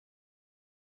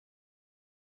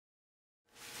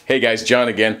Hey guys, John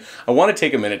again. I want to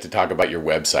take a minute to talk about your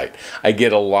website. I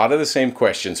get a lot of the same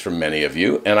questions from many of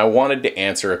you, and I wanted to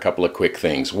answer a couple of quick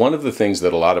things. One of the things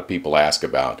that a lot of people ask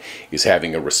about is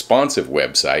having a responsive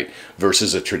website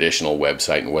versus a traditional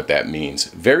website and what that means.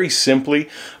 Very simply,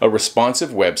 a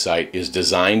responsive website is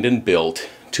designed and built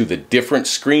to the different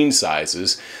screen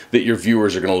sizes that your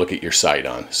viewers are going to look at your site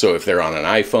on. So if they're on an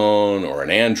iPhone or an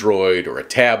Android or a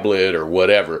tablet or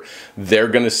whatever, they're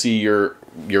going to see your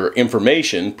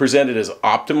information presented as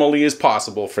optimally as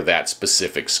possible for that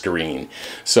specific screen.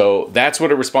 So that's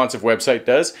what a responsive website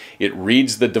does. It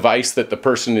reads the device that the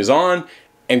person is on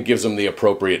and gives them the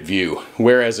appropriate view.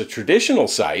 Whereas a traditional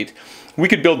site, we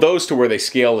could build those to where they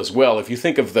scale as well. If you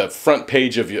think of the front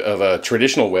page of a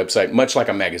traditional website, much like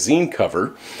a magazine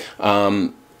cover,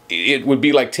 it would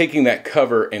be like taking that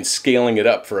cover and scaling it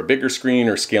up for a bigger screen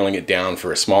or scaling it down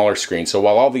for a smaller screen. So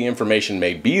while all the information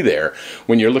may be there,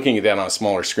 when you're looking at that on a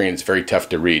smaller screen, it's very tough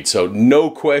to read. So no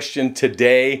question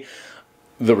today,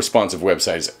 the responsive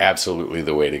website is absolutely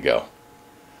the way to go.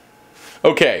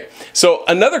 Okay, so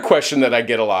another question that I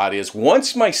get a lot is,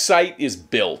 once my site is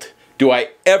built, do I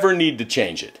ever need to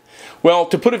change it? Well,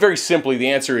 to put it very simply, the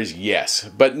answer is yes,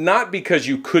 but not because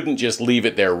you couldn't just leave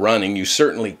it there running. You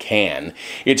certainly can.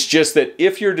 It's just that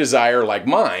if your desire, like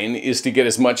mine, is to get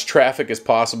as much traffic as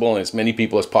possible and as many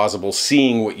people as possible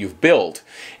seeing what you've built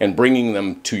and bringing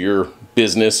them to your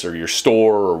business or your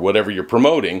store or whatever you're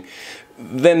promoting,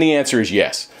 then the answer is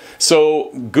yes.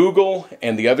 So Google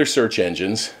and the other search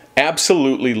engines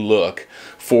absolutely look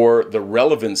for the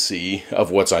relevancy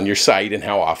of what's on your site and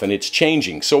how often it's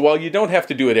changing. So while you don't have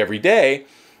to do it every day,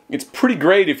 it's pretty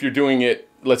great if you're doing it,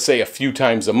 let's say, a few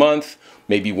times a month,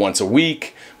 maybe once a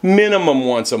week, minimum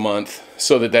once a month,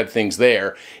 so that that thing's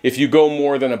there. If you go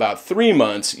more than about 3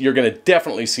 months, you're going to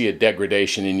definitely see a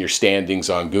degradation in your standings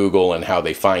on Google and how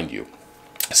they find you.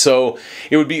 So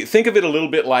it would be, think of it a little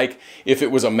bit like if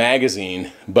it was a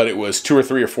magazine, but it was 2 or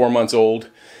 3 or 4 months old.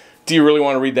 Do you really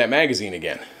want to read that magazine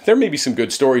again? There may be some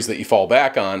good stories that you fall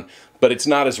back on, but it's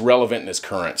not as relevant and as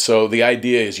current. So the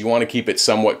idea is you want to keep it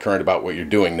somewhat current about what you're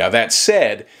doing. Now that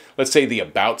said, let's say the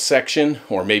About section,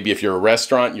 or maybe if you're a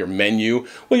restaurant, your menu.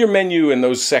 Well, your menu and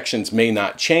those sections may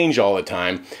not change all the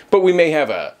time, but we may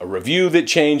have a review that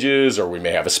changes, or we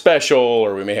may have a special,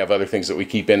 or we may have other things that we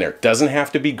keep in there. It doesn't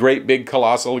have to be great, big,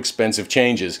 colossal, expensive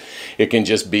changes. It can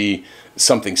just be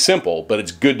something simple, but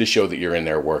it's good to show that you're in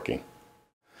there working.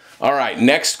 All right,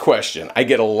 next question. I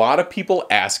get a lot of people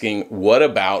asking, what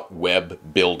about web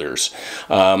builders?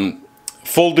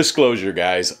 Full disclosure,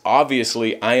 guys,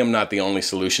 obviously I am not the only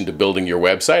solution to building your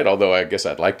website, although I guess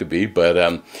I'd like to be, but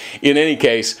in any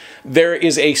case, there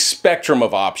is a spectrum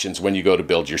of options when you go to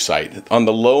build your site. On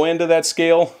the low end of that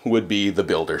scale would be the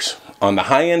builders. On the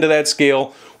high end of that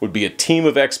scale would be a team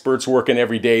of experts working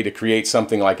every day to create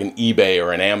something like an eBay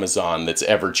or an Amazon that's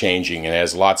ever changing and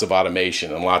has lots of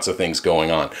automation and lots of things going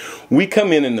on. We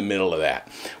come in the middle of that.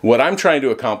 What I'm trying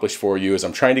to accomplish for you is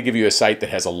I'm trying to give you a site that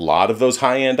has a lot of those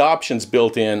high-end options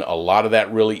built in, a lot of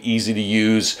that really easy to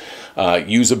use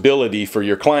usability for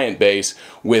your client base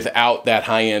without that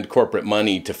high-end corporate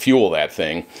money to fuel that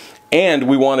thing. And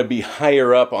we want to be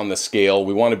higher up on the scale.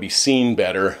 We want to be seen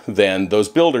better than those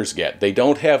builders get. They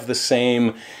don't have the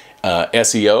same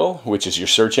SEO, which is your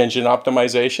search engine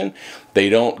optimization. They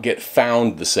don't get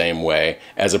found the same way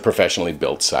as a professionally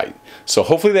built site. So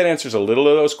hopefully that answers a little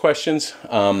of those questions.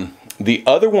 The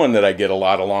other one that I get a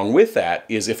lot along with that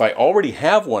is if I already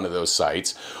have one of those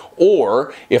sites,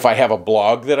 or if I have a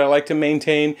blog that I like to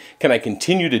maintain, can I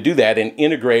continue to do that and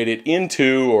integrate it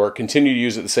into or continue to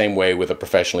use it the same way with a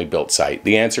professionally built site?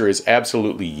 The answer is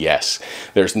absolutely yes.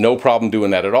 There's no problem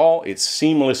doing that at all. It's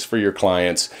seamless for your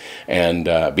clients, and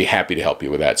be happy to help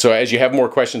you with that. So as you have more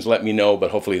questions, let me know,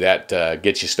 but hopefully that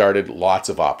gets you started. Lots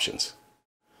of options.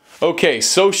 Okay,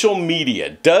 social media.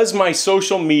 Does my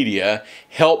social media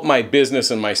help my business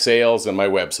and my sales and my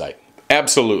website?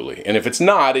 Absolutely. And if it's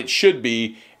not, it should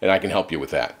be, and I can help you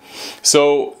with that.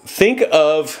 So think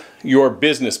of your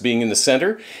business being in the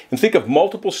center, and think of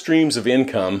multiple streams of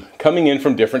income coming in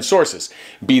from different sources.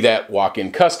 Be that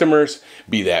walk-in customers,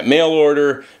 be that mail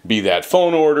order, be that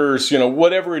phone orders, you know,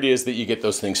 whatever it is that you get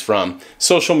those things from.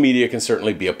 Social media can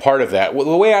certainly be a part of that. Well,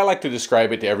 the way I like to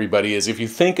describe it to everybody is if you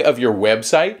think of your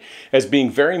website as being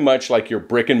very much like your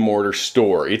brick and mortar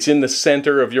store. It's in the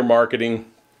center of your marketing,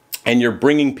 and you're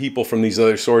bringing people from these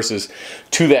other sources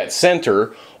to that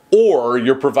center, or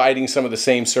you're providing some of the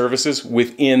same services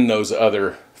within those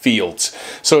other fields.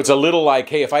 So it's a little like,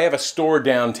 hey, if I have a store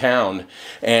downtown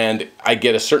and I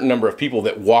get a certain number of people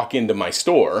that walk into my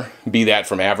store, be that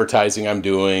from advertising I'm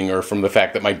doing or from the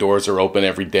fact that my doors are open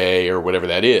every day or whatever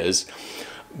that is,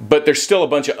 but there's still a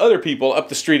bunch of other people up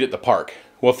the street at the park.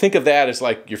 Well, think of that as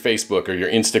like your Facebook or your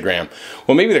Instagram.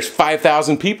 Well, maybe there's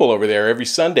 5,000 people over there every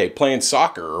Sunday playing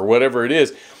soccer or whatever it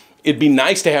is. It'd be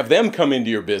nice to have them come into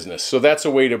your business. So that's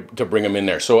a way to bring them in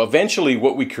there. So eventually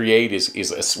what we create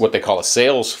is what they call a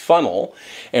sales funnel,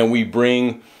 and we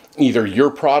bring either your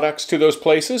products to those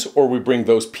places or we bring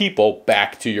those people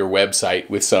back to your website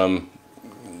with some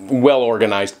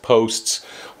well-organized posts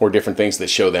or different things that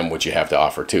show them what you have to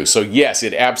offer too. So yes,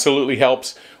 it absolutely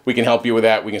helps. We can help you with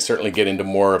that. We can certainly get into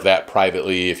more of that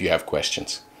privately if you have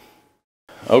questions.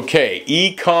 Okay,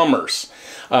 e-commerce.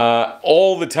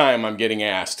 All the time I'm getting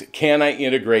asked, can I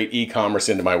integrate e-commerce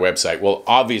into my website? Well,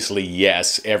 obviously,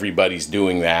 yes, everybody's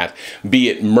doing that. Be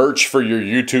it merch for your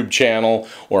YouTube channel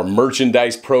or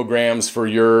merchandise programs for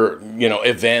your,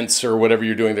 events or whatever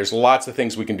you're doing. There's lots of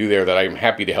things we can do there that I'm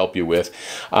happy to help you with.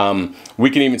 We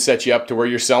can even set you up to where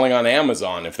you're selling on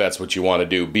Amazon if that's what you want to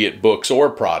do, be it books or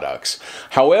products.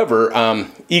 However,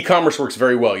 e-commerce works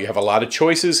very well. You have a lot of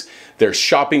choices. There's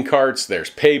shopping carts, there's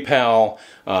PayPal,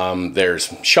 there's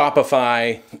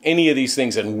Shopify, any of these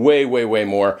things and way, way, way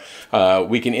more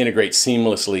we can integrate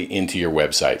seamlessly into your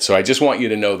website. So I just want you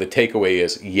to know the takeaway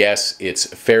is, yes, it's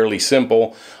fairly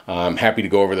simple. I'm happy to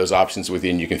go over those options with you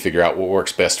and you can figure out what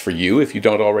works best for you if you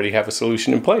don't already have a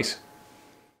solution in place.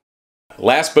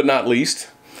 Last but not least,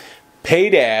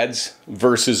 paid ads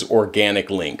versus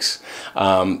organic links.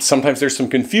 Sometimes there's some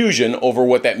confusion over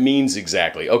what that means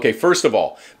exactly. Okay, first of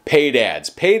all, paid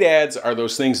ads. Paid ads are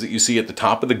those things that you see at the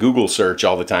top of the Google search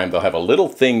all the time. They'll have a little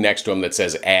thing next to them that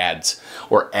says ads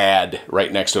or ad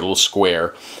right next to a little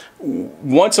square.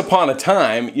 Once upon a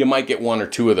time, you might get one or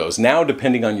two of those. Now,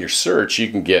 depending on your search, you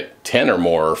can get 10 or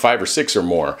more, or 5 or 6 or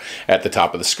more at the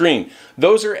top of the screen.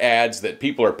 Those are ads that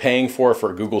people are paying for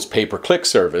Google's pay-per-click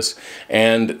service,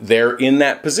 and they're in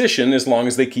that position as long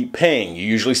as they keep paying. You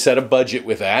usually set a budget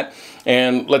with that,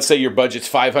 and let's say your budget's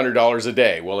 $500 a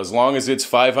day. Well, as long as it's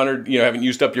 $500, you haven't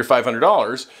used up your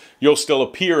 $500, you'll still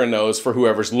appear in those for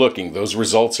whoever's looking. Those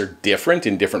results are different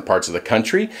in different parts of the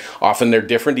country. Often they're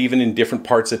different even in different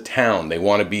parts of town. They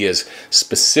want to be as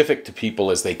specific to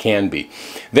people as they can be.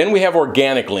 Then we have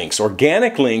organic links.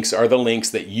 Organic links are the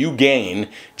links that you gain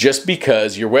just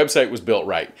because your website was built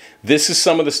right. This is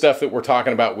some of the stuff that we're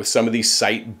talking about with some of these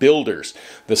site builders.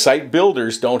 The site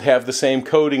builders don't have the same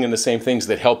coding and the same things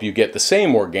that help you get the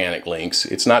same organic links.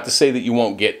 It's not to say that you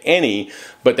won't get any,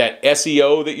 but that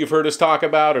SEO that you've heard us talk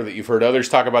about or that you've heard others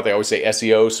talk about, they always say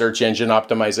SEO, search engine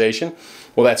optimization.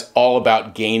 Well, that's all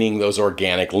about gaining those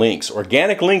organic links.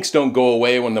 Organic links don't go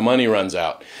away when the money runs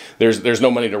out. There's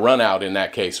no money to run out in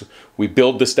that case. We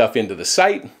build the stuff into the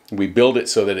site. We build it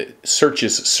so that it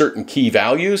searches certain key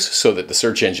values so that the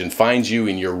search engine finds you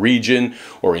in your region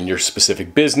or in your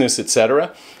specific business,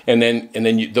 etc. And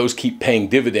then those keep paying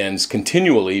dividends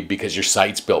continually because your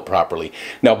site's built properly.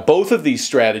 Now, both of these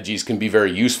strategies can be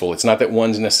very useful. It's not that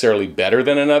one's necessarily better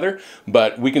than another,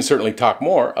 but we can certainly talk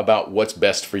more about what's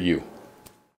best for you.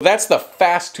 That's the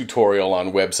fast tutorial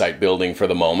on website building for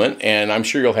the moment, and I'm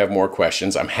sure you'll have more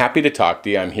questions. I'm happy to talk to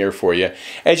you. I'm here for you.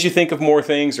 As you think of more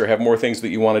things or have more things that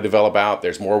you want to develop out,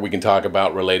 there's more we can talk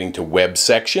about relating to web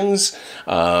sections,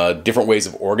 different ways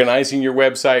of organizing your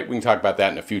website. We can talk about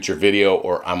that in a future video,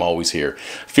 or I'm always here.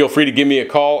 Feel free to give me a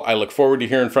call. I look forward to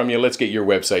hearing from you. Let's get your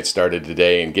website started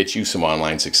today and get you some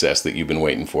online success that you've been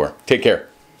waiting for. Take care.